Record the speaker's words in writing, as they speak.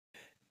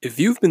If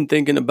you've been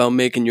thinking about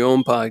making your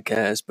own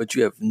podcast, but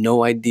you have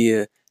no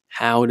idea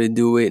how to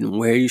do it and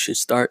where you should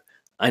start,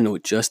 I know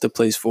just the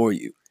place for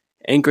you.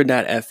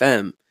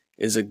 Anchor.fm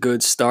is a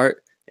good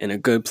start and a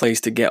good place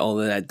to get all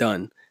of that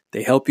done.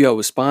 They help you out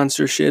with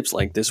sponsorships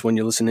like this one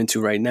you're listening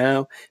to right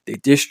now. They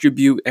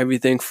distribute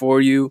everything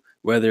for you,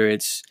 whether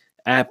it's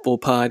Apple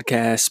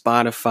Podcasts,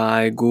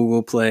 Spotify,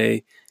 Google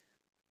Play,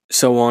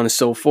 so on and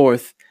so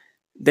forth.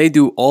 They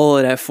do all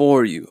of that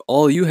for you.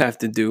 All you have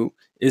to do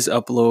is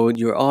upload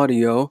your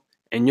audio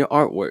and your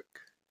artwork,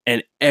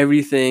 and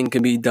everything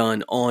can be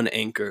done on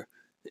Anchor.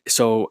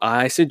 So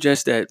I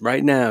suggest that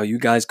right now you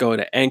guys go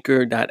to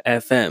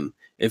anchor.fm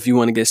if you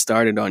want to get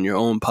started on your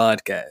own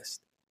podcast.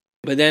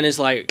 But then it's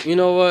like, you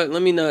know what?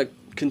 Let me not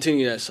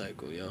continue that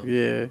cycle, yo.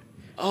 Yeah.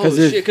 Oh,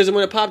 shit. Because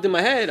when it popped in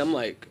my head, I'm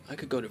like, I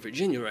could go to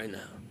Virginia right now.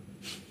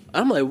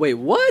 I'm like, wait,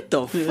 what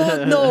the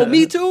fuck? No,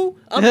 me too?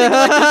 I'm thinking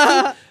like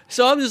this too.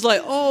 So I'm just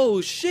like,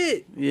 oh,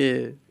 shit.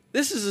 Yeah.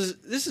 This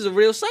is a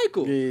real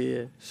cycle.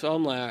 Yeah. So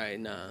I'm like, all right,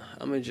 nah.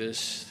 I'm going to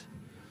just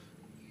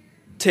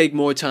take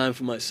more time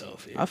for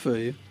myself here. I feel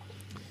you.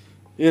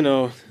 You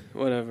know,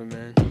 whatever,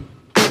 man.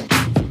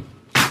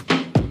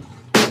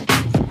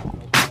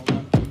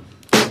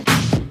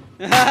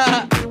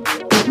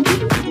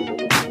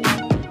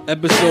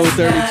 Episode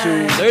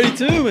 32.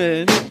 32,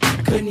 man.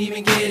 I couldn't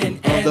even get an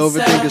answer. The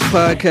Overthinkers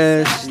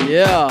Podcast.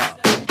 Yeah.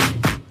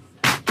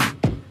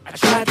 I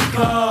tried to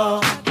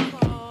call,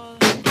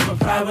 but my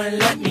pride wouldn't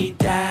let me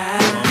die.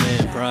 Oh,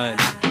 man, Brian.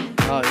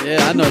 Oh,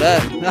 yeah, I know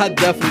that. I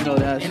definitely know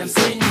that. And I'm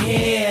sitting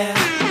here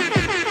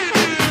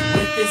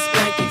with this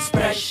blank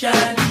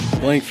expression.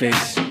 Blank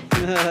face.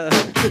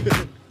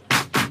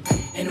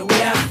 And the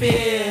way I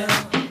feel,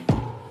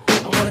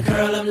 I wanna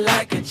curl up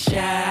like a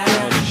child.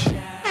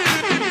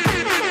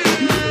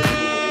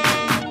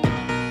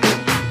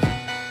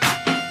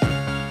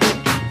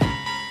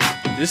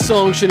 This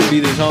song shouldn't be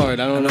this hard.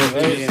 I don't know if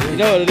it is. You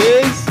know what it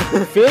is?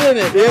 Feeling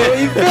it, bro.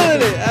 You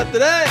feeling it after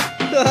that.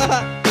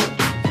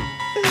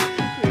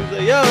 He was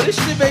like, yo,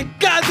 this shit make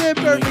goddamn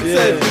perfect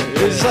sense. Yeah.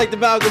 It's just like the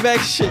Malcolm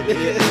X shit.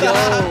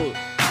 Yo.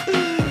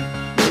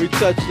 We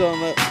touched on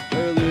that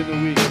earlier in the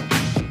week.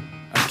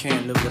 I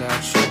can't live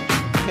without you.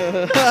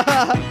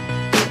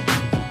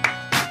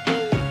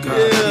 God,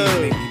 Yeah.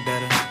 please make me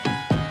better.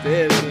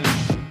 Damn, man.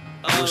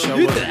 Wish I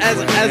You wasn't as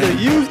where a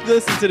youth,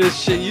 listen to this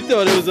shit. You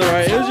thought it was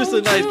alright. It was just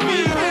a nice beat.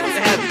 It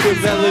had the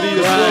good melody,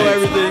 the flow,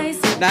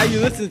 everything. Now you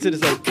listen to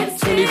this like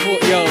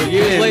 24, yo,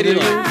 years Damn, later,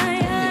 dude.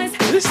 like,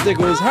 this nigga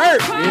was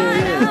hurt.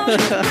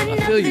 I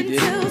feel you,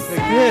 dude. Like,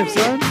 damn,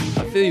 son.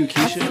 I feel you,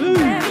 Keisha. Ooh.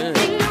 Yeah.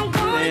 Damn,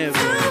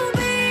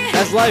 man.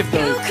 That's life,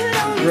 though.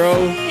 You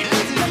grow,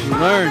 you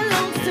learn.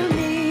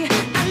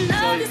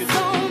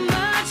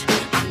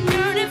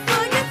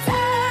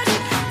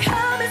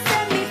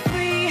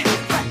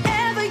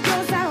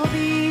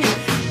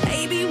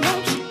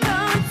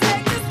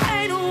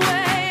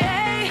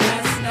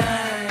 Last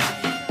night,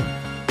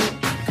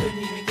 couldn't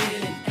even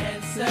get an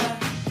answer.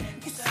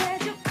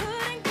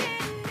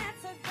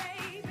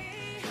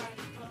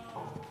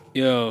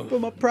 Yo,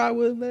 But my pride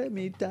would let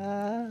me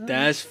die.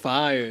 that's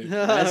fire. All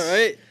That's,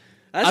 right.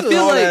 That's I a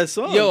feel like, hard-ass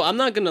song. yo, I'm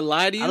not gonna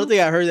lie to you. I don't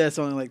think I heard that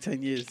song in like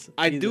 10 years.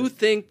 I either. do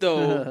think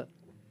though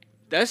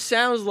that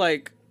sounds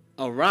like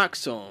a rock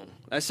song.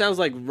 That sounds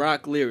like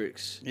rock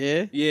lyrics.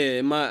 Yeah? Yeah,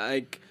 in my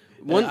like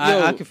one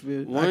I can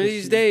feel- one I of can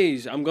these see.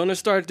 days I'm gonna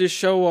start this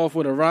show off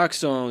with a rock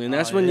song, and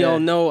that's Oh, when yeah. y'all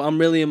know I'm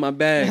really in my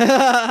bag. All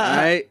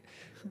right,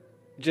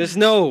 just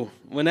know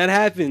when that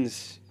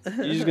happens,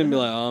 you're just gonna be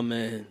like, oh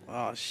man,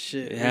 Oh,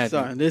 shit. It We're happened.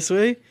 starting this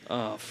way?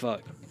 oh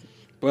fuck.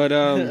 But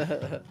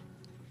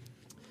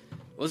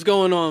what's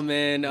going on,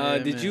 man? Yeah,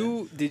 Did man.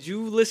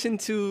 you listen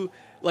to,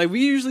 like,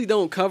 we usually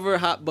don't cover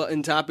hot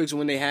button topics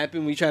when they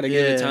happen. We try to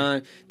give it Yeah.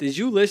 time. Did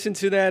you listen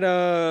to that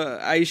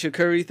Aisha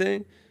Curry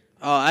thing?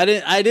 Oh,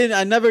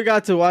 I never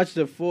got to watch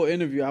the full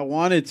interview. I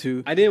wanted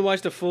to. I didn't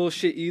watch the full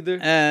shit either.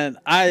 And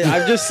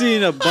I've just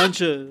seen a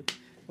bunch of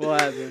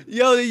what happened.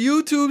 Yo, the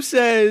YouTube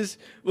says,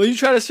 when you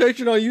try to search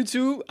it on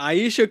YouTube,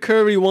 Aisha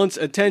Curry wants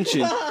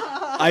attention.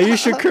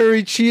 Aisha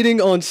Curry cheating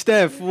on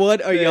Steph.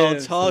 What are y'all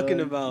Damn, talking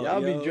son. about?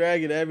 Y'all yo? be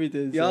dragging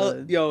everything. Y'all,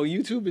 Son. yo,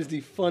 YouTube is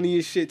the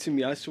funniest shit to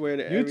me. I swear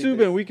to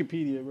YouTube everything. and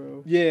Wikipedia,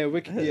 bro. Yeah,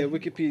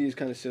 Wikipedia is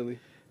kind of silly.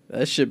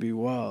 That should be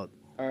wild.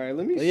 All right,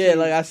 let me But see. yeah,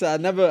 like I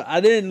said, I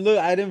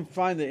didn't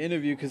find the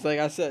interview because,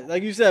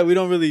 like you said, we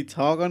don't really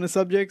talk on the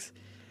subjects.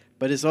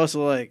 But it's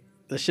also like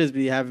the shits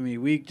be having me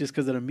weak just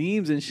because of the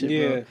memes and shit,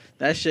 Yeah. bro.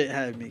 That shit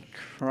had me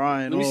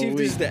crying. Let me see all if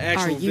this is week. the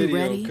actual Are you video,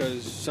 ready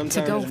because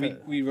sometimes go?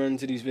 we run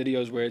into these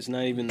videos where it's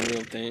not even the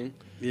real thing.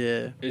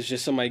 Yeah. It's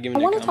just somebody giving I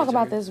their want to talk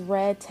about commentary. this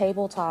Red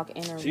Table Talk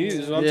interview.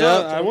 Jesus, what I'm Yeah.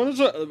 talking- I want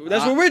to.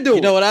 That's what we're doing.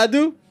 You know what I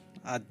do?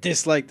 I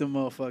dislike the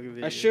motherfucking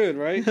video. I should,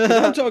 right? 'Cause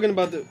I'm talking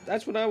about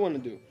that's what I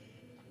want to do.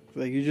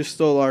 Like, you just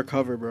stole our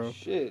cover, bro.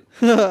 Shit.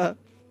 of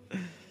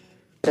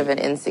an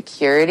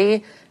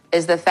insecurity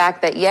is the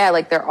fact that, yeah,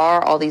 like there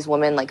are all these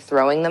women like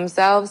throwing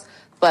themselves,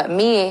 but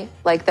me,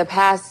 like the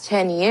past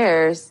 10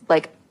 years,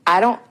 like I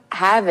don't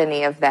have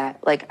any of that.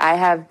 Like I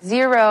have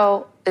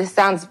zero, this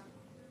sounds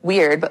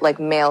weird, but like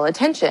male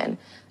attention.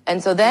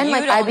 And so then, You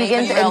like, I don't begin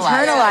to even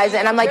realize internalize it,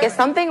 and I'm like, is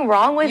something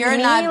wrong with You're me?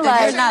 not,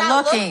 like, you're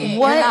not looking.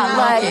 what, You're not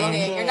like,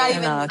 looking. You're not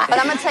even. But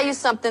I'm gonna tell you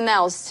something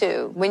else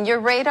too. When your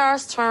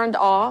radar's turned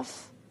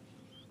off,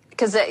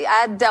 because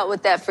I dealt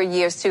with that for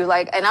years too.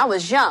 Like, and I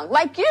was young,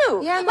 like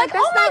you. Yeah, like,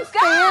 that's oh my not God.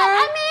 fair.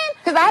 I mean,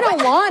 because I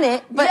don't want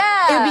it, but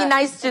Yeah. it'd be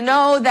nice to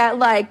know that,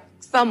 like,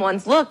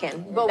 someone's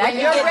looking. but That when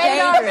can your get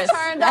radar's dangerous.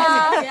 turned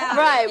off,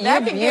 right? You're That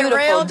can get beautiful.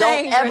 real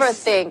Don't dangerous. ever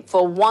think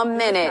for 1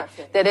 minute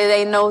that it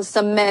ain't no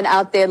some men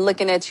out there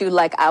looking at you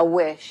like I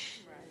wish.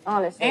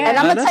 Honestly. And I'm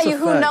Nah, gonna that's tell you a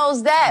who fact.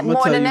 knows that I'ma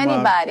more tell than you my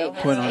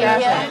anybody. point on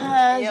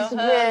that.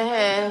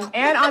 Husband.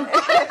 And on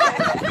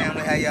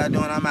Family, how y'all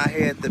doing? I'm out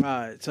here at the All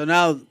right, so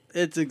now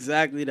it's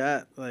exactly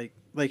that. Like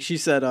she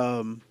said,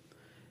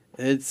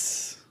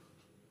 it's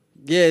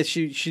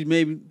she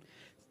maybe,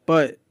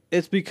 but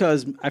it's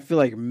because I feel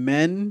like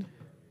men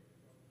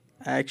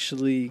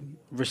actually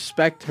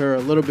respect her a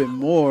little bit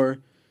more,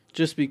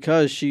 just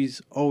because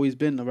she's always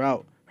been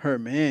around her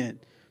man.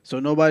 So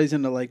nobody's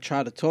gonna like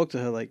try to talk to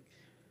her like,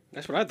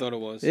 That's what I thought it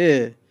was.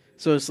 yeah.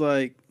 So it's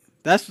like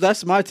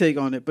that's my take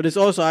on it. But it's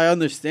also, I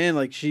understand,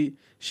 like she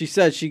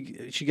said she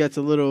gets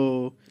a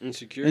little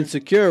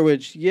insecure,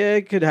 which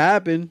it could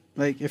happen.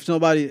 Like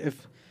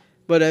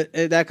but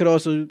that could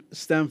also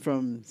stem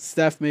from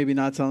Steph maybe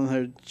not telling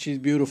her she's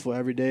beautiful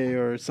every day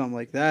or something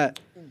like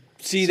that.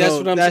 See, So that's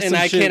what I'm that's saying.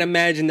 some I shit. can't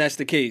imagine that's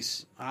the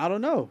case. I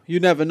don't know.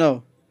 You never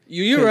know.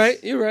 You're 'Cause-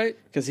 right. You're right.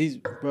 Because he's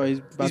about He's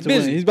to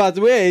busy. win. He's about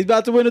to win. He's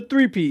about to win a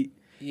three-peat.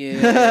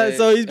 Yeah.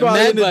 So he's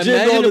probably in the gym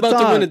imagine all the about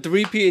to win a time.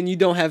 three-peat and you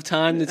don't have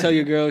time to tell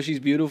your girl she's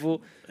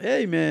beautiful.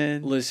 Hey,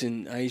 man.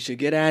 Listen, Aisha,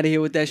 get out of here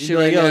with that shit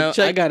like, right yo, now.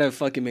 check- I gotta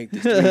fucking make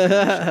this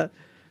three-peat.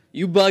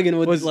 You bugging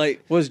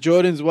with Was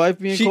Jordan's wife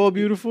being She- called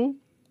beautiful?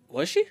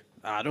 Was she?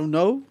 I don't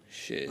know.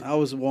 Shit. I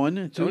was 1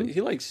 and 2. He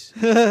likes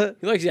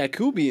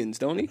Yakubians,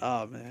 don't he?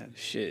 Oh, man.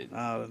 Shit.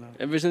 I don't know.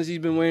 Ever since he's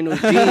been wearing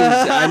those jeans,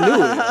 I knew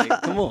it.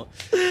 Like, come on.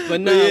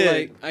 But no, yeah.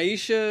 like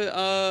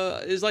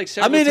Aisha is like I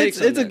several mean, takes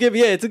it's on a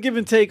that. it's a give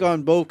and take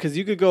on both, because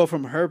you could go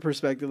from her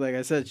perspective, like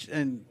I said,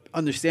 and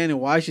understanding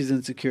why she's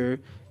insecure,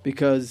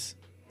 because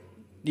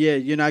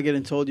you're not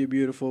getting told you're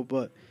beautiful,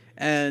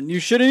 and you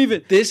shouldn't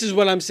even. This is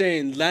what I'm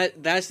saying.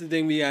 That's the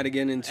thing we got to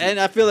get into. And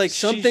I feel like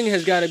something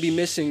has got to be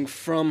missing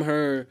from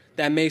her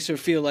that makes her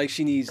feel like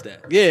she needs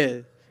that. Yeah,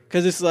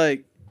 because it's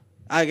like,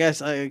 I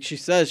guess she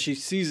says she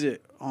sees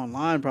it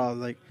online.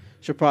 Probably like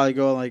she'll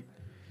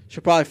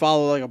probably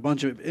follow like a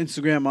bunch of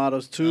Instagram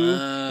models too,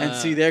 and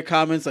see their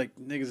comments like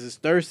niggas is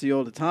thirsty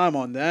all the time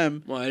on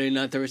them. Why are they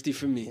not thirsty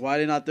for me? Why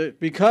they not thirsty?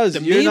 Because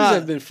The you're memes not.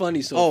 have been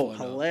funny so Oh, far.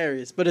 though.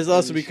 hilarious! But it's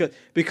also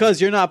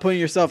because you're not putting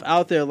yourself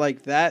out there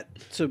like that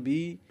to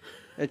be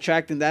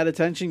attracting that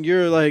attention.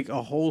 You're like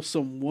a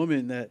wholesome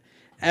woman that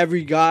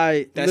every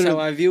guy. That's how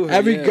I view her,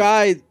 Every yeah.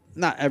 guy,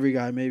 not every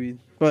guy, maybe,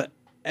 but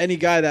any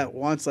guy that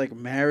wants like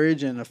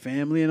marriage and a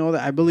family and all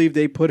that, I believe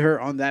they put her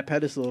on that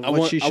pedestal of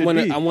what she should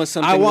be. I want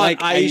something like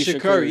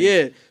Aisha Curry.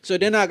 Yeah, so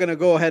they're not gonna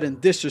go ahead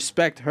and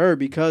disrespect her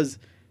because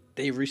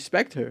they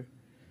respect her.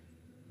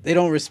 They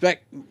don't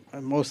respect.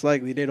 Most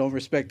likely, they don't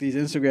respect these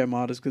Instagram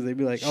models because they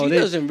be like, She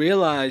doesn't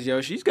realize,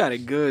 yo, she's got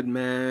it good,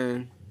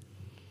 man.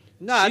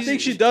 No, I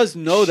think she does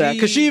know that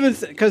because she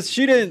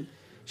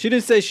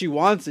didn't say she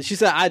wants it. She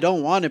said I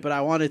don't want it, but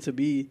I want it to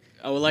be.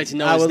 I would like to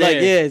know. I it's would there.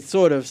 like, yeah,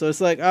 sort of. So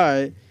it's like, all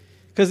right,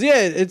 because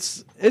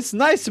it's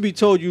nice to be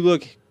told you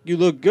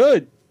look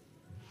good.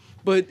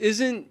 But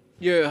isn't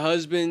your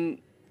husband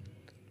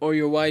or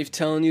your wife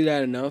telling you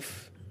that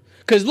enough?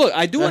 Because look,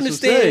 I do That's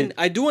understand. what I'm saying.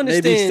 I do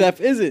understand. Maybe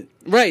Steph isn't.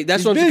 Right,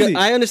 that's He's what I'm busy.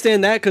 I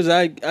understand that because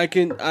I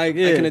can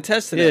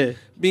attest to that.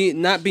 Yeah.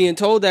 Not being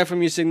told that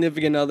from your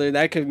significant other,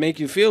 that could make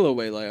you feel a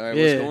way. Like, all right,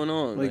 what's going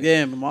on? Like,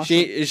 damn, I'm on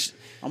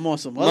I'm on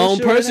some my other own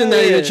shit right person now?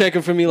 not even Yeah.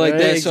 checking for me like Right,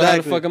 that. So how the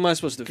exactly. fuck am I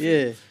supposed to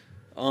feel? Yeah.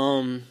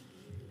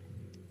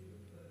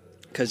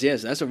 Because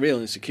yes, that's a real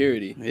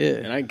insecurity. Yeah.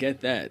 And I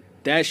get that.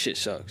 That shit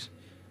sucks.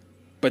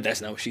 But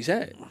that's not what she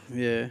said.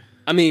 Yeah.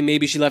 I mean,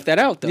 maybe she left that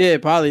out though. Yeah,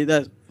 probably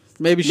that.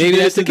 Maybe she Maybe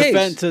did that's to the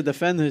case.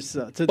 defend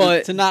herself,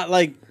 But- to not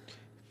like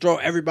throw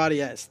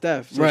everybody at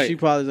Steph. So Right. she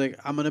probably's like,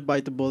 I'm gonna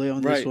bite the bullet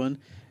on this Right. one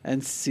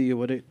and see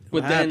what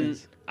But then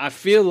happens. I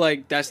feel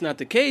like that's not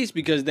the case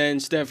because then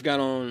Steph got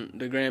on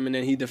the gram and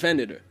then he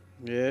defended her.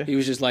 Yeah. He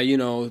was just like, you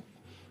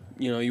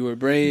were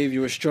brave,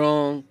 you were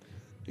strong.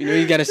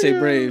 You gotta say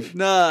brave.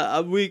 Nah,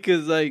 I'm weak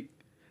because like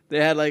they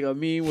had like a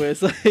meme where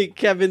it's like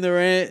Kevin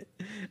Durant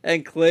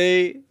and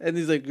Clay, and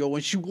he's like, yo,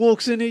 when she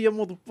walks in here, your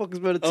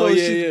motherfuckers better tell her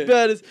yeah, she's yeah.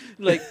 better.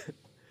 Like,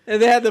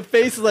 and they had the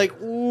faces like,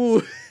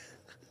 ooh.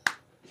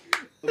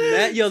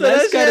 Yo, So that's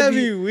that shit gotta had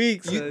be me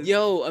weak. son.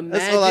 imagine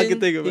That's all I can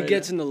think of he right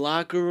gets now. in the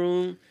locker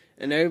room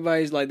and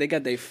everybody's like, they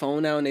got their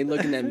phone out and they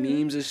looking at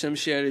memes or some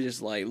shit. They're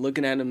just like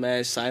looking at him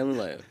as silent,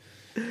 like.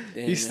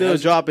 Damn, He's still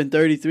how's- dropping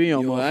 33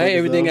 on Yo, motherfuckers,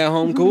 everything though. at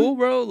home cool,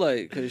 bro?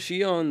 Like, cause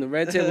she on the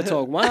Red Table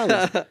Talk wild.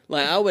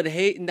 Like, I would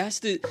hate, and that's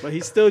the But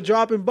he's still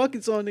dropping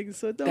buckets on niggas.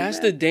 So it don't that's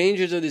matter. the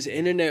dangers of this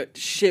internet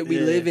shit we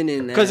living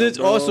in now. Because it's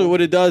bro. also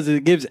what it does.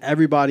 It gives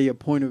everybody a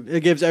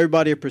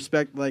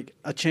perspective, like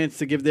a chance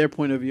to give their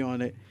point of view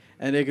on it,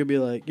 and it could be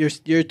like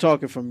you're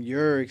talking from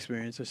your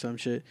experience or some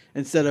shit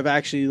instead of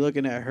actually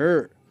looking at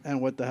her and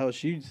what the hell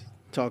she's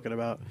talking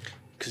about.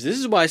 Because this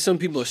is why some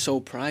people are so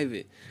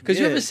private. Because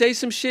you Yeah. ever say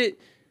some shit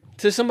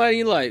to somebody,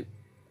 you're like,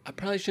 I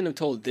probably shouldn't have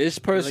told this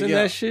person Like, yo,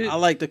 that shit. I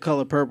like the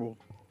color purple.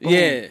 Boom.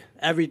 Yeah.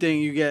 Everything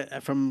you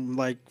get from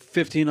like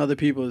 15 other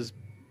people is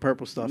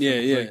purple stuff. Yeah,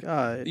 It's yeah. like,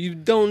 all right. You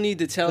don't need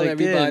to tell Like,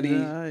 everybody.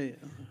 Yeah,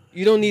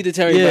 You don't need to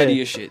tell everybody Yeah.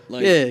 your shit.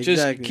 Like, Yeah, just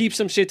exactly. keep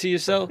some shit to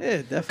yourself. yeah,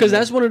 definitely. Because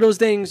that's one of those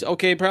things,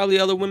 okay, probably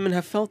other women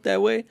have felt that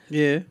way.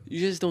 yeah. You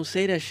just don't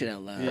say that shit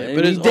out loud. Yeah, And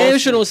but you it's damn also-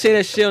 sure don't say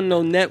that shit on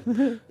no net,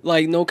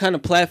 like no kind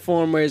of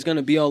platform where it's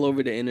gonna be all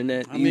over the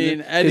internet. I mean,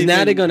 because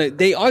now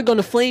they are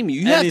gonna flame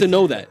you. You have to anything-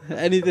 know that.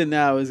 Anything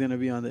now is gonna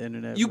be on the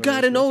internet. You bro.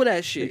 gotta So know that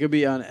It shit. could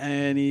be on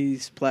any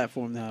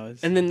platform now.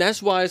 It's, And then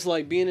that's why it's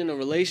like being in a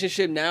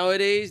relationship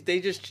nowadays. They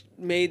just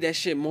made that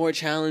shit more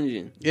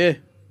challenging. yeah,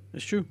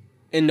 it's true.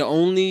 And the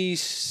only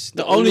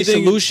only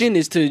thing- solution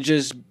is to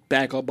just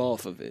back up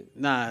off of it.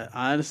 Nah,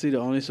 honestly, the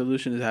only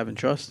solution is having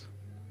trust.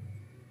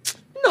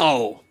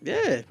 No,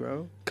 Yeah,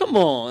 bro. come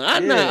on.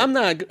 Yeah.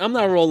 I'm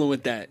not rolling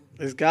with that.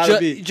 It's gotta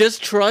be.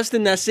 Just trust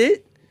and that's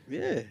it.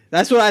 Yeah,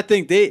 that's what I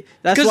think. That's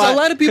 'Cause why, a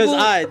lot of people-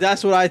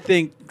 That's what I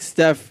think.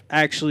 Steph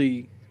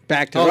actually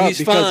backed her Oh, up he's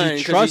because fine, 'cause he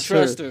he trusts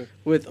trusts her her.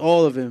 with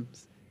all of him.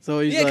 So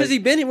he's Yeah, like, because he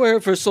been with her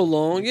for so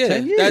long. Yeah,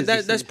 10 years, that he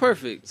that's said.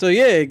 perfect. So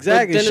yeah,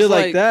 exactly. then Shit it's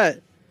like like- that.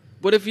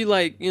 What if you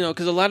like,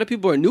 because a lot of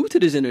people are new to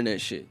this internet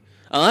shit.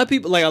 A lot of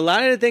people, like a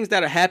lot of the things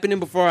that are happening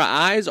before our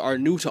eyes are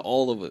new to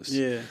all of us.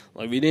 Yeah,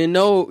 Like we didn't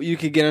know you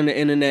could get on the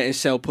internet and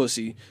sell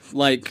pussy.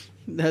 Like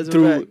that's a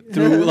through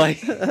fact.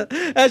 like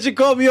That should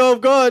caught me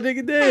off guard,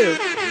 nigga. Damn.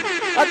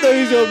 I thought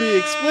he was gonna be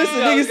explicit.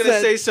 I was Nigga gonna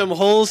said, say some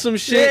wholesome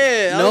shit.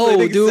 Yeah, I was No,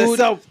 like, nigga said dude.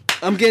 something.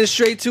 I'm getting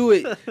straight to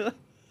it.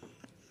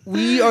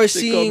 We are me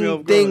seeing off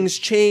guard. things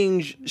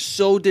change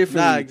so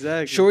differently. Nah,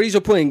 exactly. Shorties are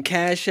putting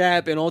Cash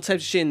App and all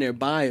types of shit in their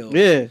bio.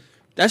 Yeah.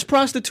 That's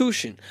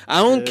prostitution.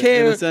 I don't In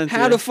care a sense,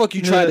 how yeah. the fuck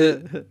you try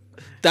to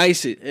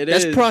dice it. It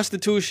That's is.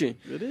 prostitution.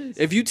 It is.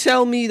 If you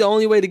tell me the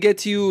only way to get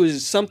to you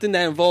is something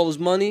that involves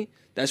money,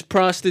 that's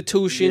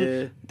prostitution.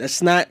 Yeah.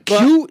 That's not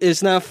cute.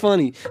 It's not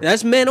funny.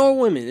 That's men or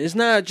women. It's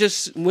not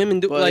just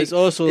women. But Like it's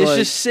also it's like,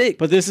 just sick.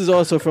 But this is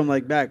also from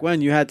like back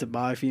when you had to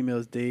buy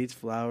females dates,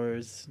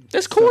 flowers.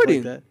 That's stuff like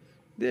courting. that.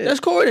 Yeah. That's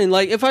courting.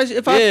 Like if I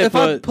Yeah, I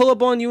but- pull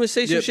up on you and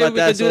say some Yeah, shit, but we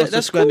can that's do also that.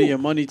 That's spending cool. your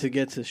money to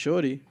get to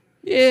shorty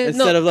Yeah,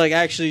 instead no. of like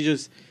actually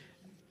just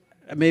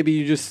maybe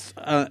you just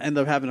end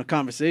up having a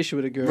conversation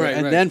with a girl, Right,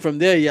 and right. then from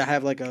there you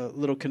have like a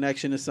little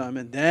connection or something,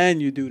 and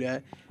then you do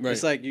that. Right.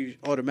 It's like you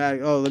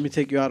automatic. Oh, let me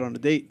take you out on a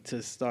date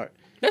to start.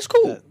 That's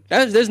cool.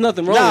 There's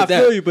nothing wrong Nah, I with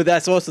that. feel you, but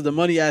that's also the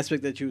money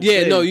aspect that you.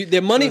 Yeah, say. no,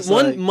 the money. So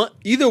it's like-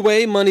 Either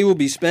way, money will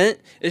be spent.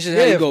 It's just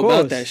how you of go about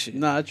course. that shit.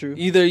 Nah, true.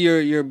 Either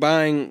you're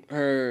buying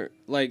her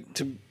like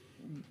to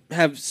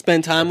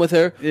spend time with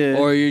her, Yeah.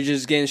 or you're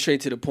just getting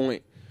straight to the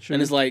point. True.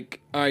 And it's like,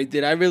 all right,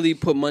 did I really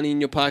put money in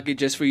your pocket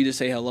just for you to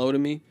say hello to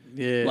me?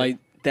 Yeah, Like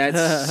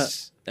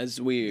that's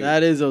weird.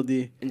 that is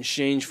OD.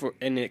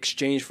 in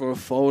exchange for a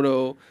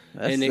photo,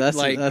 That's- and that's-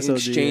 like that's in OD,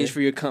 exchange yeah.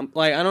 for your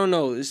like I don't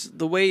know. It's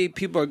the way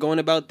people are going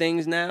about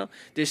things now.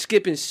 They're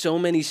skipping so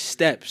many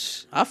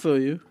steps, I feel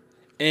you.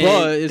 and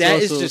But it's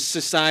that is also- just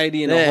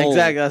society in Yeah, a whole.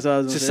 exactly. That's what I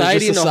was gonna say. It's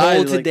Society in just a whole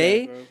society like today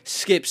that, bro.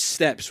 skips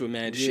steps with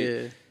mad Yeah.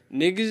 shit.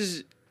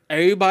 Niggas,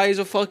 everybody's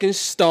a fucking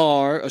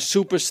star, a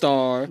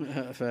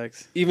superstar,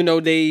 Facts. even though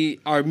they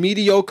are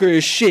mediocre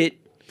as shit.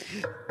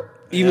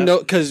 Even Yeah. though,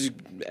 because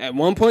at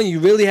one point you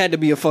really had to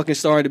be a fucking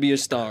star to be a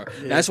star.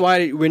 Yeah. That's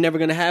why we're never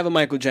gonna have a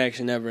Michael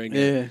Jackson ever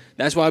again. Yeah.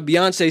 That's why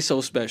Beyonce's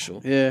so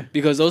special. Yeah.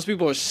 Because those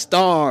people are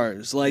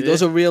stars. Like Yeah.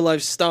 those are real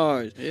life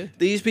stars. Yeah.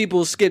 These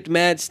people skipped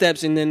mad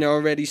steps and then they're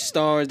already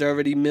stars. They're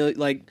already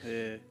like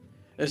Yeah.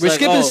 It's we're like,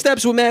 skipping oh,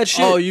 steps with mad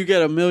shit. Oh, you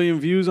get 1 million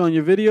views on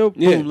your video?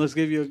 Boom, Yeah. let's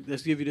give you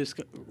this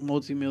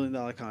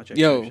multi-million-dollar contract.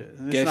 Yo, type shit.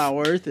 And get- it's not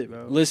worth it,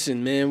 bro.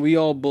 Listen, man, we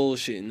all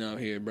bullshitting out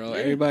here, bro. Yeah.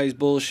 Everybody's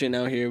bullshitting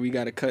out here. We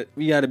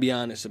gotta be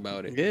honest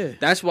about it. Yeah.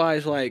 That's why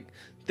it's like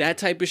that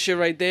type of shit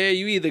right there.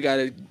 You either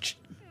gotta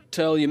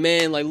tell your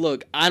man, like,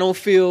 look, I don't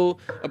feel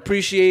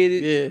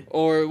appreciated Yeah.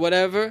 or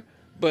whatever,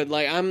 but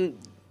like I'm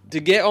to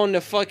get on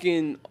the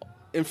fucking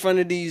in front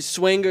of these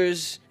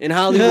swingers in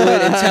Hollywood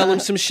and tell them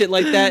some shit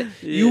like that,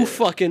 you Yeah.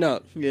 fucking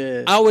up.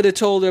 Yeah. I would have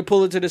told her,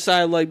 pull her to the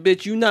side, like,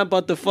 bitch, you not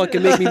about to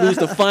fucking make me lose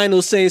the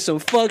final saying some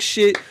fuck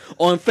shit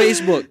on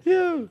Facebook.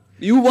 Yo,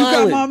 You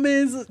got wildin'. my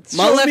man's.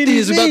 My show me lefty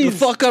these is about to memes.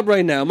 fuck up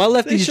right now. My They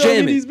lefty's show me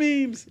jamming. these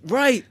memes.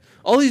 Right.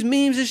 All these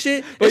memes and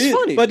shit. But It's you-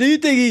 funny. But do you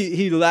think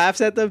he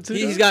laughs at them too?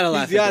 He's though? got to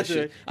laugh at got that to.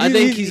 shit. I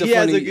think he's a he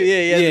funny. Has a good,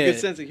 yeah, he has a good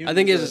sense of humor. I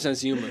think he has a so. sense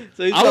of humor.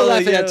 So he's I would probably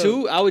laugh like, at that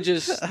yo. too. I would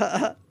just,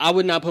 I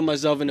would not put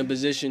myself in a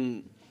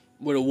position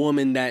with a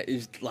woman that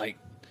is like,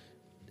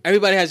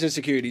 everybody has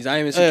insecurities. I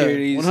have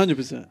insecurities.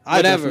 100%.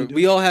 Whatever.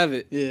 We all have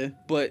it. Yeah.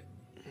 But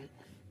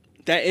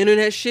that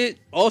internet shit,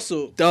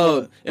 Also,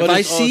 dog. but If I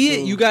it's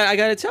see also- it, I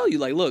gotta tell you,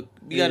 like, look,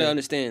 you gotta Yeah.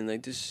 understand,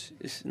 like, this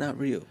is not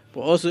real.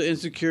 But also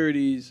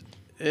insecurities,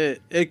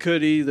 it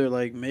could either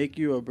like make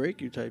you or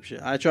break you type shit.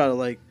 I try to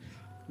like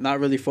not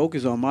really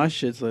focus on my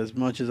shits as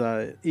much as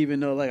I, even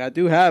though like I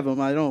do have them,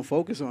 I don't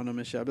focus on them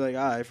and shit. I'd be like,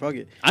 all right, fuck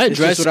it. I It's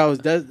address just what I was.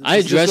 I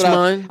address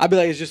mine. I'd be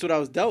like, it's just what I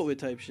was dealt with,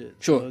 type shit.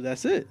 Sure. So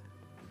that's it.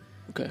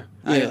 Okay.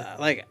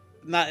 I've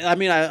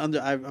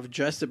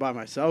addressed it by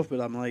myself, but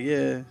I'm like,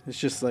 yeah, it's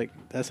just like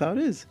that's how it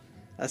is.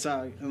 That's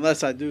how.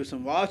 Unless I do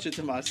some wild shit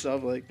to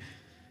myself, like.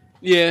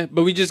 Yeah,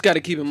 but we just got to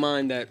keep in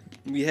mind that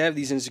we have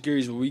these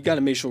insecurities, but we got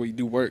to make sure we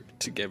do work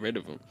to get rid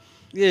of them.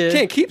 Yeah.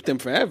 Can't keep them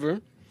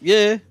forever.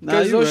 Yeah.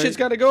 Because you're those right. shit's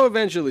got to go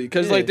eventually.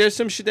 Because Yeah. like there's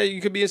some shit that you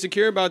could be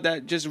insecure about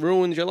that just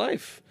ruins your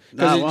life.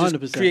 Nah, Because it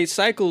 100%. just creates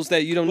cycles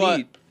that you don't But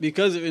need.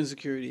 because of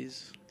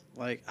insecurities,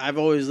 like I've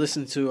always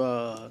listened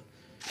to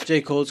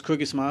J. Cole's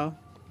Crooked Smile.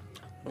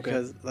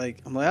 Because like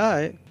I'm like, all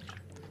right.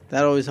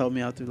 That always helped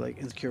me out through like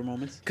insecure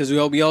moments. Because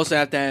we also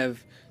have to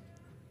have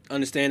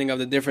understanding of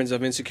the difference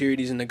of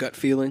insecurities and the gut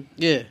feeling.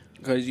 Yeah.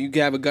 Because you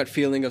can have a gut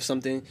feeling of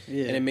something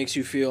Yeah. and it makes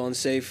you feel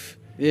unsafe.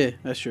 Yeah,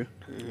 that's true.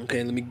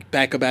 Okay, let me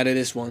back up out of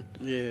this one.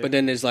 Yeah. But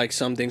then there's like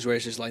some things where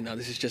it's just like, no,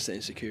 this is just an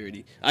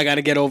insecurity. I got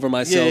to get over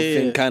myself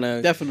and kind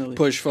of definitely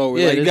push forward.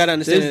 Yeah, like you got to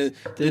understand the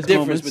there's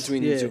difference moments,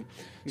 between yeah, the two.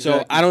 exactly.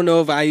 So I don't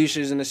know if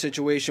Aisha's in a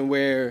situation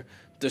where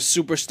the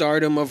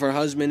superstardom of her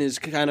husband is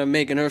kind of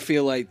making her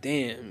feel like,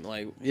 damn,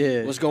 like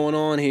Yeah. what's going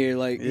on here?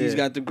 Like he's Yeah.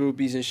 got the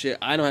groupies and shit.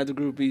 I don't have the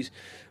groupies.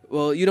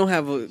 Well, you don't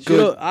have a She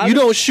good. don't- You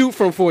don't shoot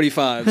from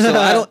 45,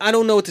 so I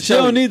don't know what to She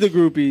tell don't you. need the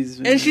groupies.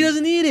 man. And she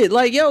doesn't need it.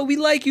 Like, yo, we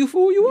like you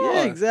for who you are.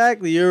 Yeah,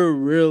 exactly. You're a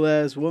real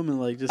ass woman.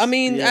 Like, just I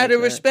mean, yeah, out of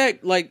that.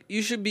 respect, like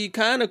you should be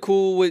kind of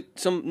cool with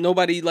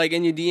nobody like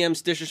in your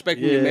DMs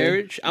disrespecting your Yeah,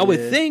 marriage. I would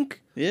yeah.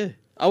 think. Yeah.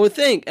 I would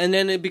think, and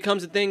then it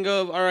becomes a thing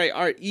of all right,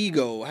 our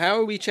ego. How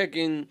are we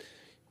checking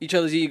each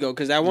other's ego?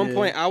 Because at one Yeah.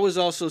 point, I was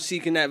also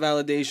seeking that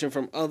validation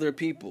from other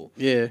people,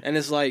 Yeah. and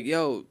it's like,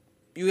 yo,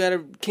 you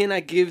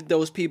cannot give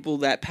those people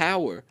that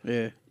power.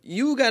 Yeah.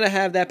 You gotta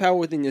have that power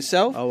within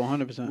yourself. Oh,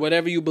 100%.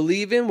 Whatever you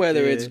believe in,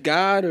 whether Yeah. it's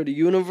God or the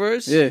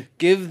universe, Yeah.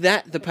 give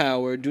that the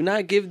power. Do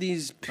not give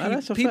these Nah,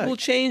 that's a people fact.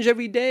 change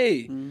every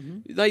day.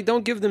 Like,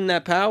 don't give them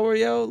that power,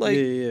 yo. Like,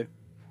 yeah.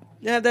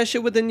 have that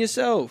shit within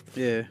yourself.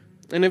 Yeah.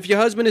 And if your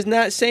husband is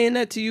not saying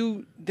that to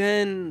you,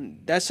 then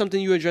that's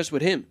something you address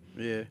with him.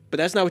 Yeah. But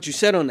that's not what you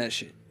said on that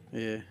shit.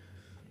 Yeah.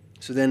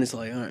 So then it's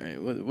like, all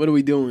right, what are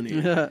we doing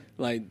here? Yeah.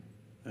 Like,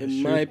 That's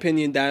in true. my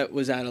opinion, that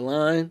was out of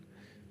line.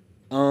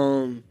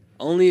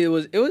 Only it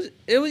was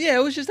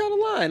just out of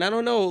line. I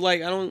don't know.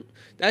 Like,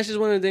 that's just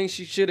one of the things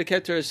she should have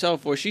kept to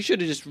herself, or she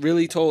should have just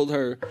really told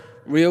her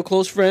real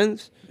close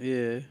friends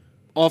Yeah.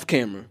 off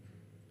camera.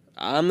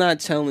 I'm not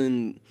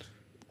telling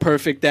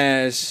perfect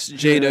ass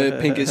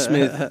Jada Pinkett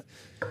Smith.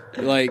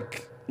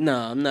 Like,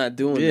 nah, I'm not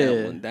doing Yeah.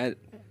 that one. That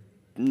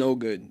no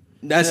good.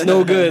 That's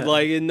no good.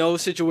 Like, in no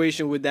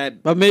situation would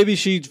that. But maybe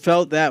she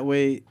felt that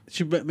way.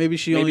 Maybe Maybe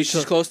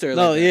she's close to her.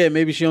 No, like that. yeah,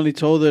 maybe she only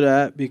told her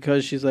that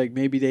because she's like,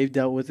 maybe they've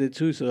dealt with it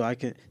too, so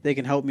they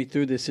can help me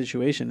through this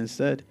situation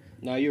instead.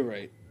 No, you're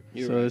right.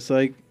 So it's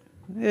like,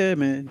 yeah,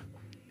 man.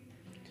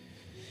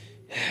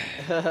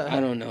 I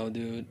don't know,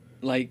 dude.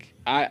 Like,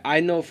 I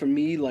know for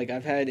me, like,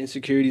 I've had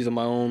insecurities of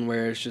my own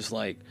where it's just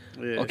like,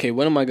 Yeah. okay,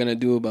 what am I gonna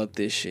do about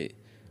this shit?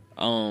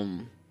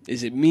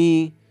 Is it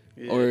me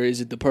or is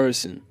it the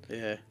person?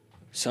 Yeah.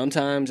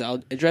 Sometimes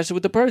I'll address it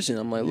with the person.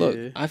 I'm like, look,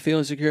 Yeah. I feel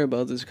insecure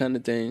about this kind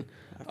of thing.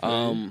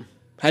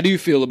 How do you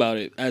feel about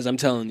it? As I'm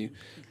telling you,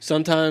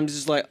 sometimes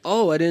it's like,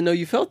 oh, I didn't know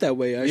you felt that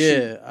way.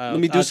 Let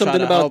me do I'll something try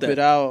to about help that. it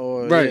out,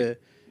 or Right. yeah.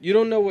 You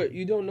don't know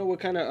what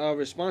kind of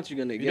response you're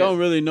gonna get. You don't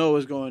really know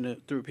what's going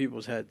through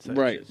people's heads. type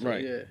Right, shit, so,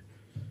 right. Yeah.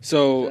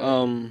 So,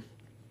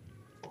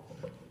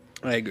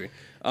 I agree.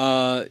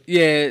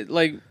 Yeah,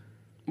 like,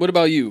 what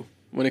about you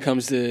when it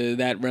comes to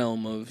that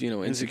realm of,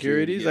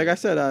 Insecurities. Yeah. Like I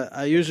said,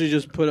 I usually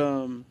just put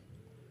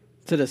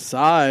to the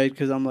side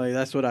because I'm like,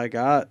 that's what I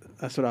got.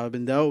 That's what I've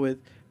been dealt with.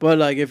 But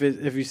like if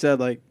you said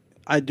like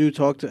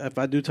if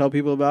I do tell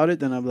people about it,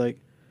 then I'm like,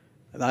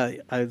 I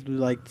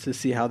like to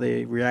see how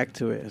they react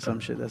to it and some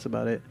shit. That's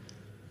about it.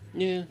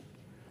 Yeah.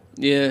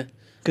 Yeah.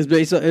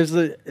 Because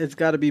it's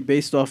got to be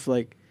based off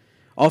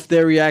off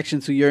their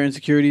reaction to your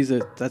insecurities.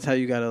 That's how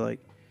you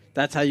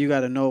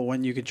gotta know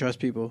when you can trust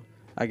people.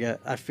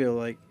 I feel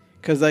like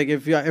because like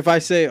if I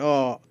say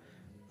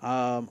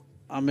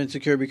I'm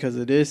insecure because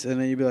of this,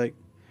 and then you'd be like,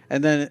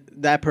 and then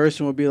that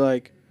person would be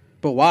like,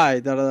 but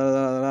why? Da da da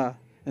da da.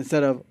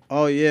 Instead of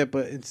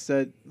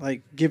instead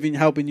like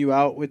helping you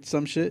out with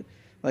some shit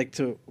like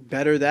to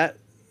better that,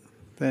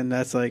 then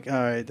that's like,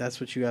 all right, that's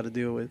what you got to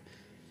deal with.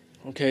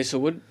 Okay, so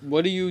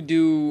what do you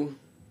do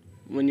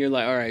when you're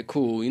like, all right,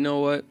 cool, you know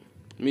what?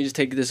 Let me just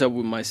take this up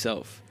with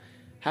myself.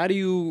 How do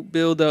you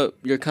build up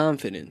your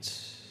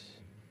confidence?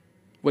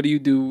 What do you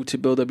do to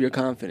build up your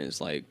confidence?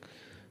 Like,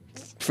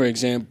 for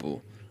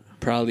example,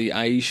 probably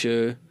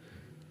Aisha,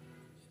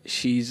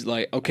 she's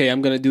like, okay,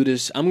 I'm going to do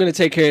this. I'm going to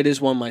take care of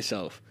this one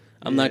myself.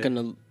 I'm not going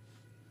to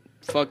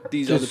fuck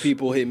these other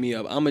people hit me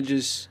up. I'm going to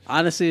just...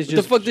 Honestly,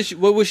 it's what just...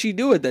 what would she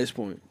do at this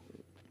point?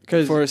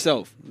 For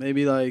herself?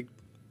 Maybe like...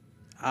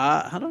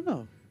 I don't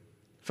know.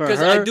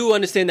 Because I do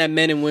understand that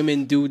men and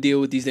women do deal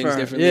with these things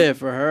differently. Yeah,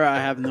 for her, I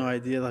have no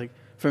idea. Like,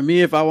 For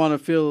me, if I want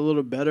to feel a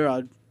little better,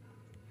 I'd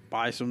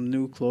buy some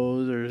new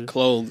clothes or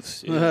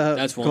Clothes. Yeah,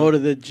 that's one. go to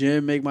the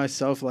gym, make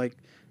myself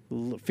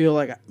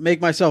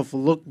make myself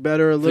look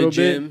better a little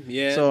gym, bit.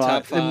 yeah. So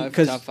Top 5.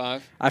 Top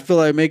 5. I feel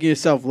like making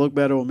yourself look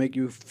better will make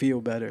you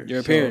feel better. Your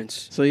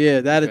appearance. So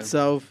yeah, that Okay.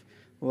 itself,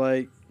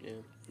 like,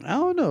 I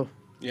don't know.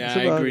 Yeah, That's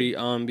I about agree.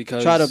 it.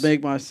 Because Try to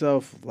make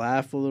myself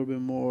laugh a little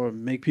bit more,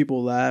 make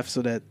people laugh,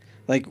 so that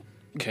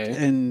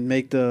and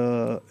make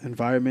the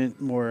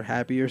environment more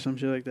happy or some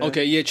shit like that.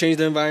 Okay, yeah, change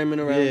the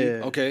environment around you.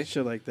 Yeah. Okay.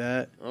 Shit like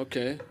that.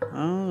 Okay. I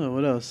don't know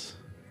what else.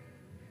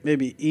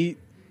 Maybe eat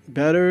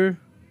better.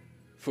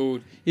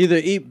 Food. Either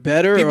eat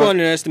better. People or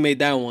underestimate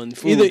that one.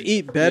 Food. Either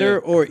eat better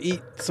Yeah. or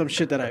eat some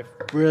shit that I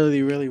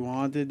really, really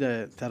wanted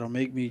that'll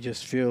make me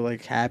just feel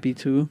like happy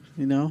too.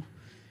 You know,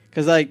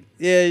 because like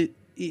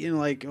eating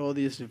like all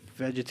this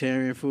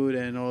vegetarian food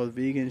and all the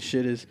vegan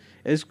shit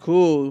is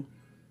cool,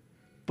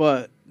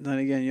 but then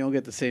again, you don't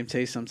get the same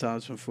taste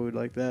sometimes from food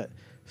like that.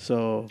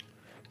 So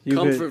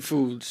Comfort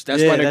foods.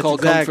 That's why they're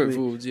called comfort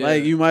foods. Yeah.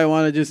 Like you might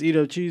want to just eat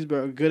a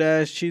cheeseburger, good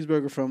ass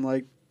cheeseburger from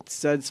like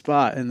said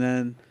spot, and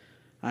then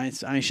I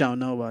ain't shouting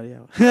nobody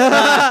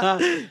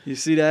out. You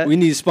see that? We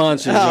need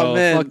sponsors, Oh yo.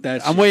 man, Fuck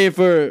that shit. I'm waiting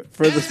for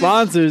the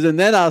sponsors, and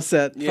then I'll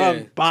set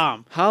Yeah.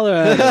 bomb. Holler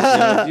at us,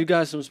 yo. If you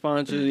got some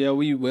sponsors, yeah,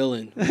 we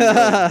willing.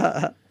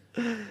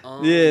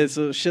 Yeah,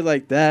 so shit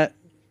like that.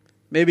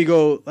 Maybe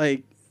go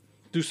like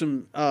do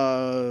some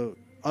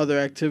other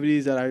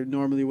activities that I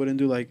normally wouldn't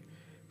do, like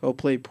go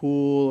play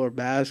pool or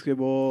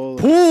basketball.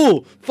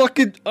 Pool!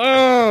 Fucking,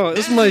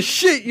 that's my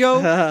shit,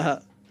 yo.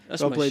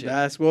 That's Go my play shit.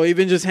 basketball.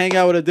 Even just hang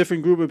out with a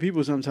different group of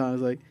people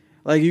sometimes. Like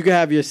you can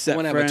have your I set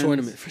want to have friends. a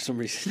tournament for some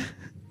reason.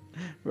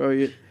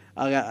 Bro,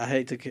 I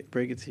hate to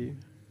break it to you.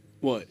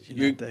 What?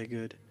 You're not that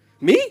good.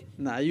 Me?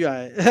 Nah, you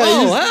alright.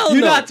 Oh, hell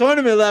You're no. not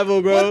tournament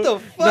level, bro. What the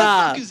fuck?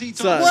 Nah, is he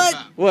son.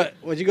 talking about?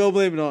 What you gonna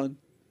blame it on?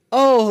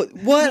 Oh,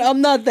 what?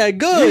 I'm not that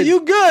good. You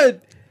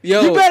good.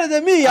 Yo, You better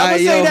than me. I'm gonna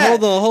say that.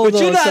 Hold on,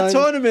 but you're not son.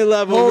 tournament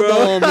level, Hold bro.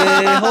 on,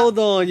 man. Hold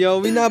on, yo.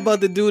 We not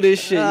about to do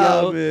this shit,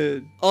 Oh, yo.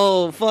 man.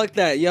 Oh, fuck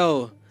that,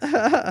 yo.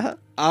 I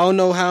don't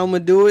know how I'm gonna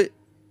do it,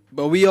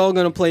 but we all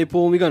gonna play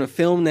pool. We gonna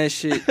film that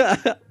shit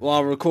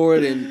while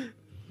recording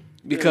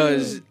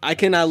because I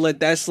cannot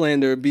let that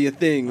slander be a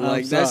thing. I'm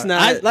Like that's sorry.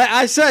 not. Like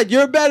I said,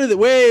 you're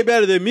way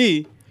better than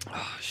me.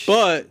 Oh, shit.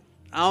 But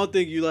I don't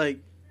think you like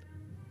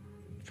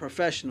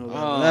professional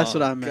level. Oh, That's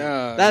what I meant.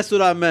 God. That's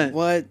what I meant.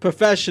 What?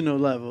 Professional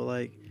level,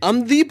 like.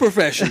 I'm the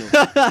professional.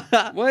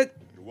 What?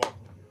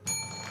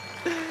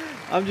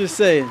 I'm just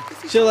saying,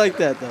 shit like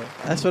that though.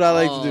 That's what I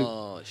like to do.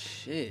 Oh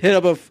shit.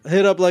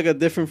 Hit up like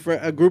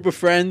a group of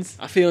friends.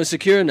 I feel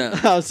insecure now.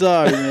 I'm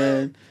sorry,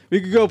 man. We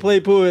could go play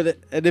pool,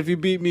 and if you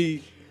beat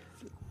me,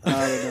 I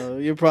don't know.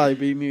 You'll probably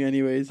beat me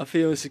anyways. I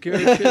feel insecure.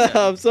 as shit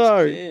now. I'm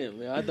sorry. Damn,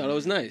 man. I thought it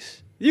was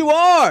nice. You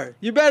are.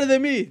 You're better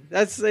than me.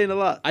 That's saying a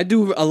lot. I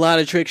do a lot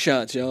of trick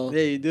shots, yo.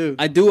 Yeah, you do.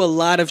 I do a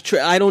lot of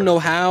I don't know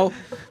how,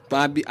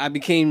 but I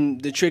became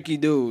the tricky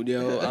dude,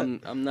 yo.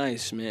 I'm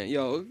nice, man.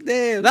 Yo,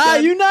 damn. Nah,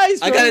 son. you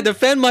nice. I bro. gotta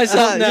defend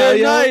myself now, You're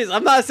yo. nice.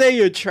 I'm not saying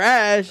you're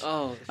trash.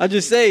 Oh, I'm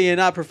just saying you're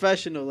not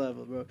professional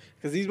level, bro.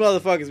 Because these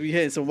motherfuckers be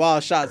hitting some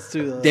wild shots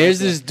too. Though. there's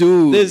That's this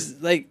dude. This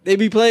like they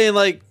be playing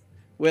like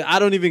where I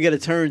don't even get a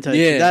turn type.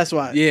 Yeah, shit. That's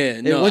why. yeah,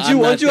 And no, once I'm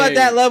you not at there that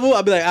yet. level,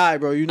 I'll be like, all right,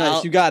 bro, you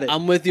nice, you got it.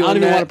 I'm with you. I don't on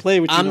even that. want to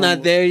play with you. I'm no not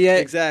more. there yet.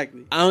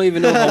 Exactly. I don't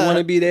even know if I want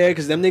to be there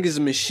because them niggas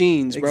are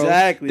machines, bro.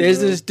 Exactly, There's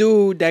bro. this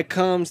dude that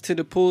comes to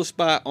the pool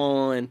spot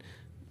on,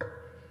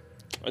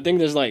 I think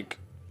there's like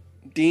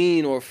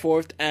Dean or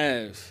 4th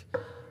Ave.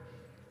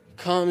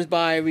 Comes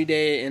by every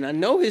day, and I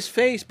know his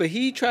face, but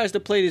he tries to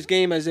play this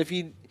game as if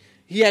he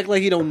act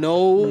like he don't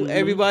know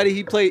everybody.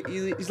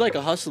 He's like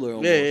a hustler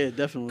almost. Yeah,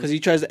 definitely. Because he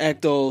tries to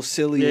act all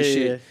silly and Yeah,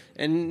 shit.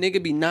 yeah. And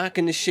nigga be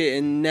knocking the shit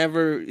and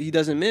he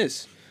doesn't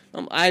miss.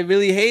 I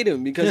really hate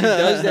him because he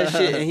does that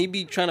shit and he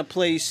be trying to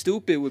play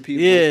stupid with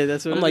people. Yeah,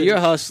 that's what I'm it like, is. you're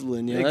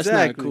hustling, yeah. That's not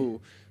Exactly.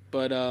 cool.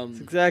 But That's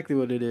exactly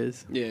what it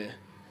is. yeah,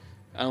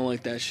 I don't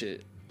like that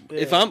shit.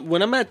 Yeah.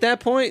 When I'm at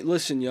that point,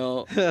 listen,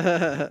 y'all,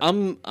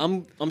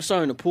 I'm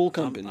starting a pool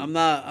company. I'm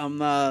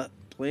not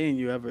playing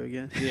you ever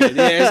again.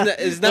 yeah,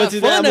 it's not Once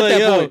you're fun there, at I'm like, that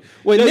yo, point.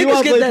 When yo, you niggas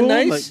wanna get play that pool?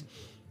 nice,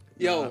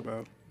 Nah,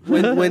 bro.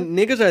 when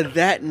niggas are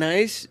that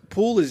nice,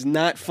 pool is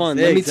not fun.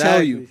 Let me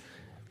tell you.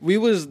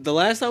 The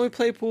last time we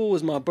played pool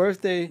was my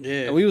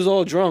birthday, and we was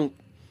all drunk.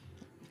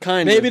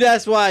 Kind of. Maybe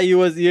that's why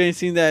you ain't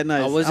seen that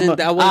nice. I wasn't-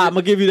 I'm I wasn't-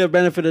 gonna give you the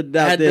benefit of the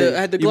doubt. I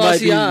had the You might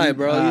glossy be- eye,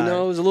 bro. Alright. You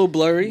know, it was a little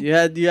blurry. You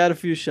had a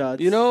few shots.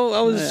 You know,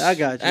 I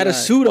got you. I had a alright.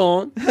 suit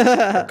on.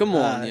 Come on,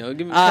 Alright. yo.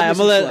 Give me, All right, cut me I'm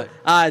some gonna slack.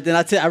 All right,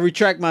 then I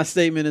retract my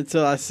statement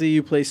until I see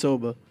you play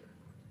sober.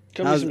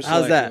 Cut me how's- some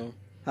how's slack, that? yo.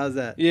 How's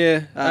that?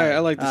 Yeah. All All right. right, I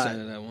like the all sound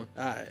right. of that one.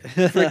 All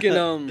right.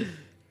 Freaking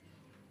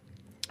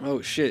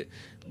Oh shit.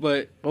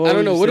 But What I don't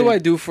were know. you What do saying? I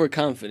do for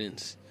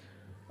confidence?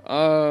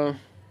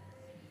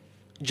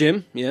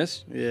 Gym.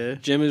 Yes. Yeah.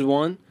 Gym is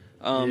one.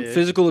 Yeah.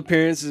 Physical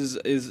appearance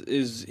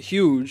is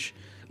huge.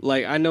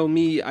 Like I know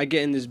me, I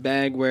get in this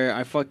bag where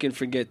I fucking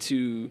forget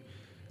to.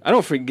 I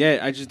don't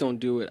forget. I just don't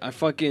do it. I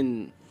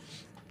fucking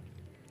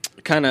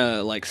kind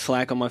of like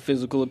slack on my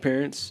physical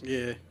appearance.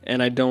 Yeah.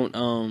 And I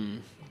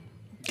don't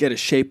get a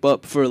shape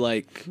up for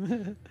like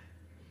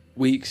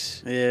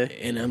weeks. Yeah.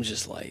 And I'm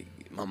just like,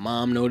 my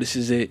mom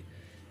notices it.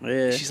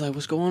 Yeah. She's like,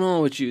 what's going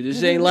on with you?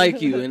 This ain't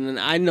like you. And then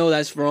I know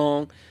that's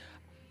wrong.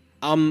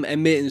 I'm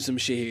admitting some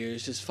shit here.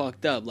 It's just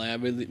fucked up. Like, I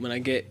really, when I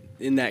get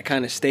in that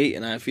kind of state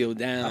and I feel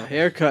down. A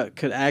haircut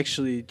could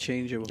actually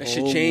change your That whole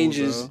shit mood,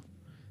 changes bro.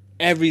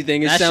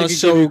 everything. It That sounds shit could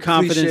so give you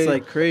confidence cliche.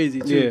 like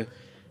crazy, too. Yeah.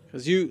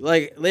 Because you,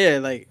 like, yeah,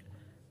 like,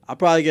 I'll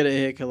probably get a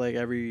haircut, like,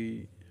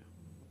 every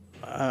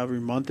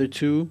month or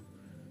two,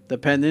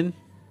 depending.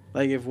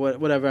 Like, if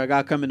whatever I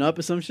got coming up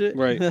or some shit.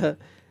 Right.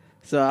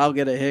 So I'll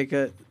get a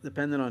haircut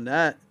depending on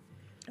that.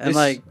 And, This-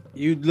 like,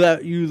 you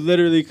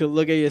literally could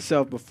look at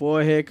yourself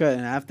before a haircut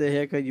and after a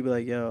haircut. You'd be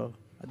like, yo,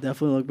 I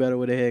definitely look better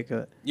with a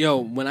haircut. Yo,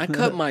 when I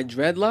cut my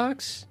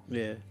dreadlocks,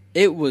 Yeah.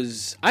 it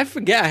was, I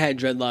forget I had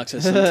dreadlocks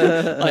at some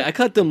time. Like, I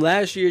cut them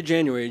last year,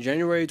 January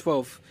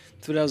 12th,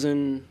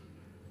 2018.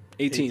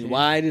 18.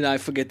 Why did I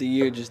forget the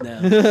year just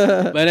now?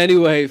 But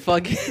anyway,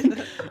 fucking,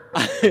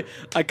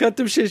 I cut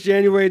them shits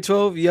January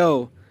 12th.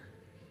 Yo,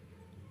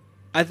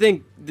 I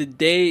think the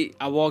day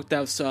I walked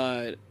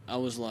outside, I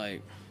was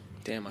like,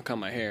 damn, I cut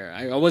my hair.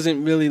 I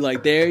wasn't really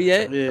like there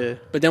yet. Yeah.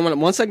 But then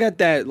once I got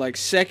that like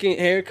second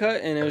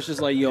haircut, and it was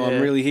just like, yo, Yeah.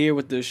 I'm really here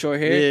with the short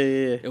hair.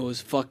 Yeah. It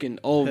was fucking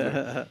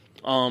over.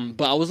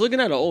 But I was looking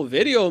at an old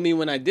video of me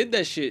when I did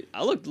that shit.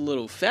 I looked a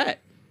little fat.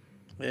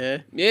 Yeah.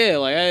 Yeah,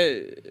 like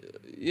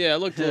I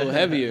looked a little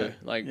heavier.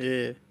 Like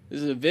Yeah.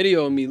 this is a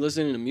video of me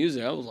listening to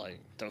music. I was like,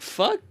 the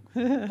fuck?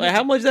 Like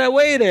how much did I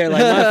weigh there?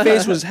 Like my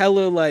face was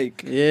hella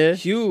like Yeah.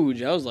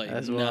 huge. I was like,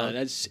 That's nah, wild.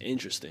 that's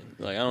interesting.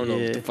 Like I don't know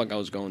what Yeah. the fuck I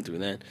was going through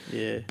then.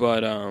 Yeah.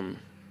 But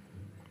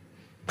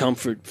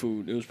comfort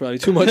food. It was probably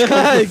too much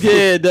comfort food.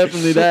 Yeah,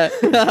 definitely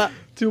that.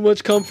 Too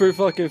much comfort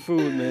fucking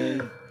food,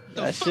 man.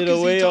 That shit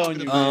away on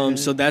you. man.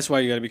 So that's why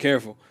you gotta be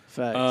careful.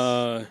 Facts.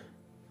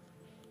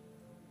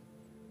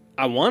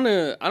 I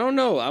don't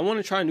know. I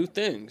wanna try new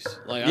things.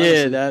 Like yeah,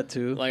 honestly, that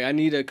too. like I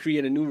need to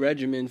create a new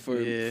regimen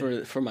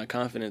Yeah. for my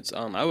confidence.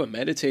 I would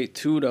meditate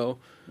too though.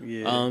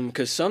 Yeah.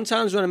 Because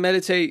sometimes when I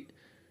meditate,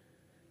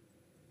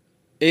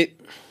 it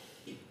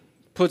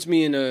puts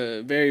me in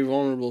a very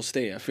vulnerable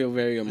state. I feel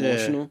very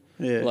emotional.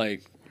 Yeah.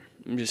 Like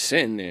I'm just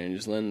sitting there and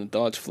just letting the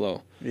thoughts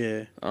flow.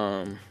 Yeah.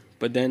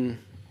 But then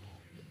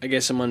I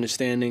guess I'm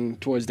understanding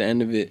towards the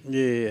end of it,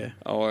 Yeah.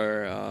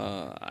 or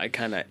I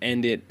kind of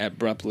end it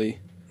abruptly.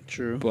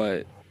 True.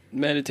 But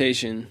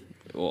meditation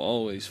will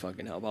always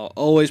fucking help. I'll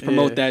always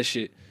promote Yeah. that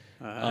shit.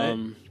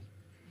 Alright.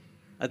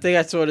 I think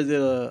I sort of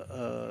did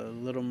a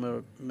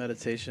little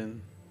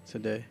meditation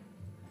today.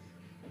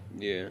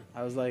 Yeah.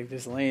 I was like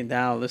just laying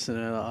down, listening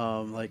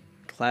to like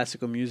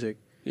classical music,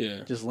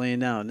 Yeah. just laying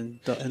down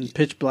in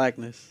pitch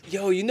blackness.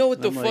 Yo, you know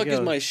what the I'm like, fuck is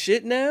yo. my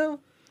shit now?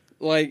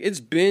 Like, it's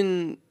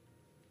been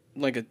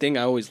like a thing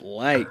I always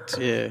liked.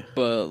 Yeah.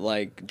 But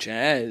like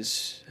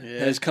jazz Yeah.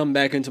 has come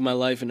back into my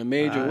life in a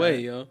major way,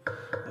 yo.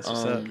 That's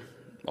what's up.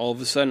 All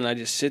of a sudden I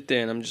just sit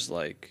there and I'm just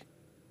like,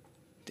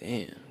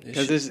 damn. This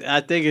Because shit-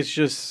 I think it's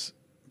just.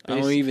 I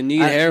don't even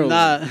need heroin.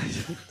 Nah,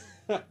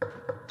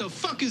 The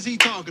fuck is he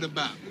talking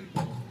about?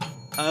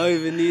 I don't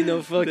even need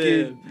no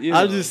fucking. You know.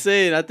 I'm just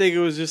saying. I think it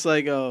was just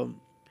like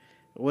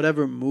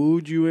whatever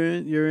mood you're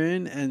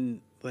in,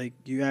 and like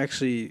you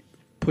actually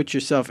put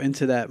yourself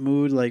into that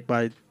mood, like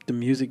by the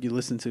music you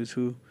listen to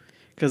too.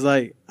 Cause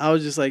like I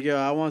was just like, yo,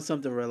 I want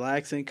something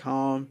relaxing,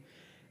 calm,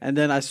 and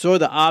then I saw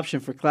the option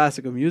for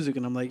classical music,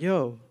 and I'm like,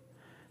 yo,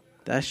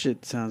 that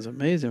shit sounds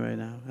amazing right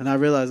now. And I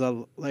realized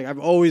I've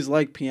always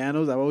liked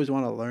pianos. I always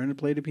want to learn to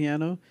play the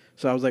piano,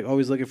 so I was like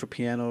always looking for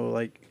piano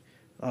like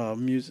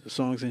music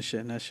songs and shit.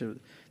 And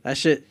that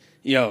shit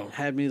Yo.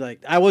 had me like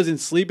I wasn't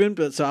sleeping,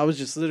 but so I was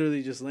just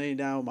literally just laying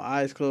down with my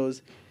eyes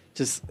closed,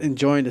 just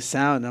enjoying the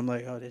sound. And I'm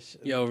like, oh, this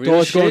shit. Yo, real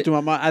thoughts going shit? through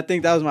my mind. I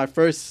think that was my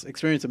first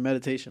experience of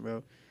meditation,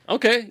 bro.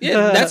 Okay.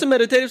 Yeah, that's a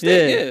meditative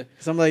state. Yeah.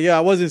 So I'm like, yo,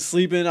 I wasn't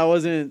sleeping. I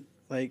wasn't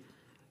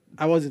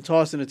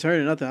tossing and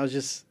turning, nothing. I was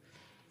just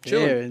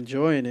Chilling. there,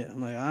 enjoying it.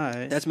 I'm like, all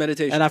right. That's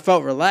meditation. And I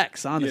felt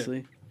relaxed,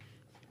 honestly.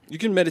 You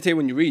can meditate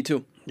when you read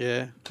too.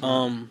 Yeah.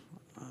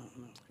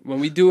 When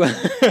we do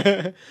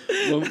when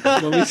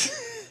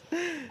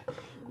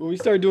we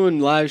start doing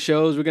live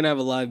shows, we're gonna have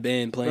a live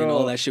band playing Bro,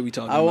 all that shit we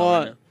talking I about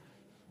want- right now.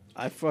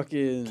 I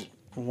fucking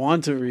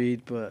want to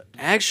read, but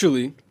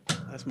Actually,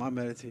 that's my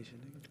meditation.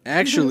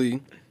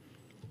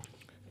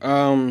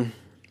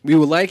 we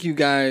would like you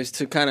guys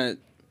to kind of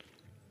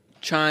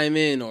chime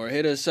in or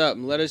hit us up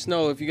and let us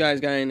know if you guys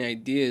got any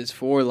ideas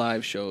for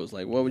live shows.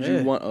 Like, what would you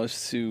Yeah. want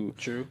us to?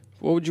 True.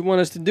 What would you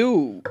want us to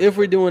do if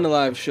we're doing a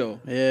live show?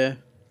 Yeah.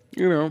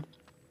 You know,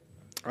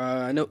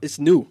 I know it's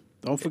new.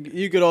 Don't forget.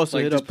 You could also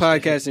Like hit this up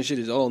podcast and shit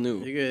is all new.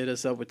 You could hit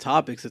us up with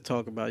topics to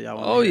talk about. Y'all.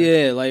 Oh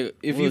yeah, like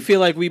if you Would- feel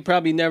like we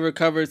probably never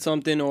covered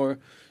something, or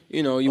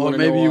you know, you Or want to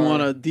maybe know you our-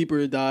 want to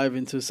deeper dive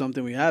into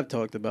something we have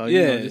talked about.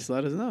 Yeah. Just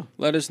let us know.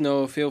 let us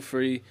know. Feel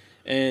free,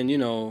 and you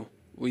know,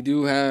 we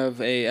do have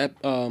a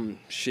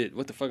shit.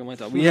 What the fuck am I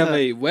talking? We have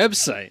a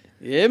website.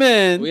 Yeah,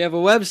 man. We have a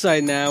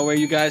website now where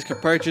you guys can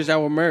purchase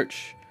our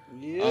merch.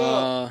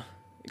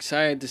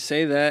 Excited to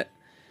say that.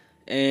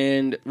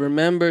 And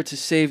remember to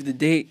save the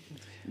date,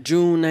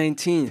 June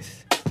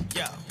 19th.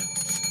 Yo,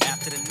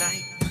 after the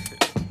night,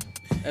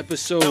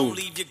 Episode don't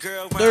leave your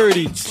girl around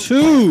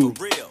 32.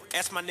 for real.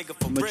 Ask my nigga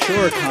for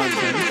Mature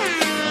content.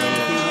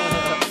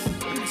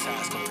 That's how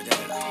it's going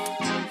down.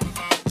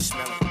 You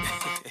smell it.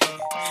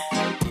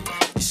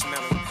 You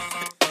smell it.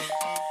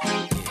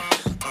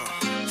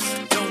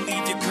 Don't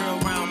leave your girl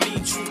around me,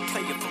 true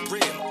player for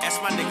real.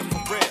 Ask my nigga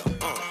for real.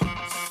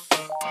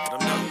 Let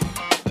 'em know.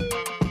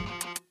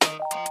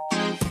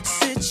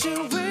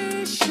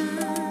 Situations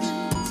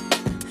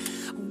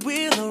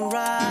will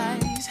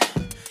arise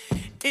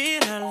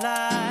in our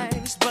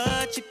lives,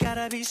 but you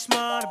gotta be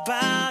smart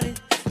about it.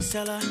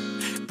 Celebrations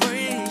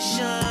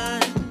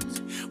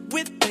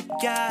with the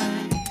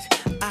guys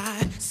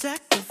I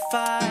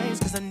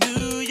sacrificed, 'cause I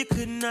knew you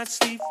could not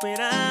sleep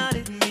without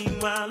it.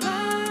 Meanwhile,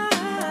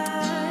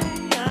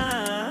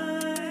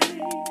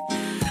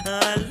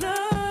 I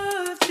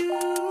loved you.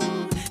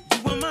 You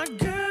were my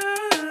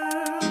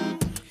girl.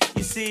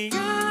 You see, I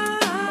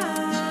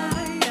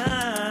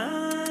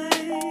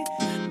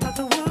thought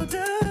the world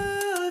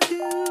of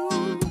you,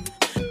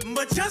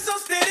 but you're so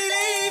steady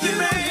leaving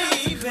me,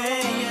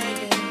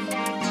 baby.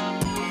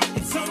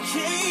 It's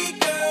okay,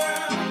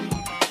 girl,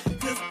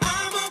 'cause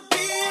I'ma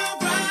be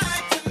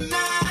alright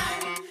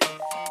tonight.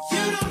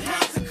 You don't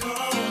have to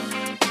call.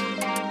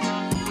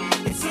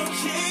 It's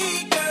okay,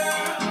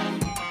 girl,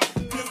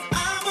 'cause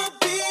I'ma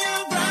be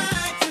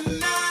alright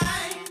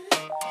tonight.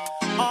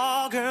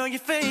 Oh, girl, your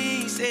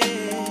face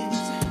is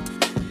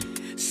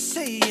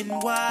saying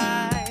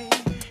why.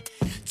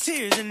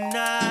 Tears and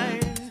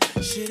eyes.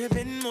 Should've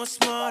been more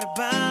smart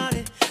about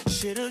it.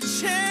 Should've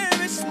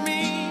cherished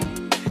me.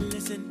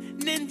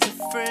 Listening to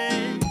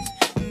friends.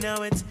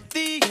 Now it's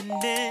the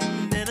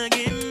ending. And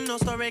again, no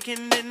story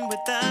can end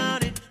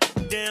without it.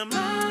 Damn, I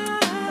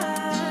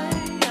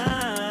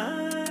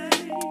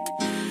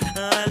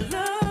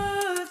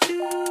loved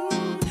you.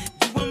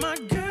 You were my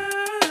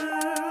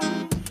girl.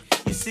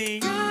 You see,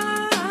 I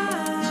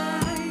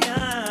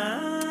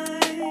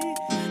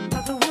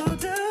thought the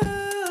world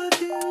of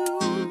you,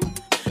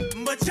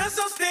 but you're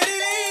so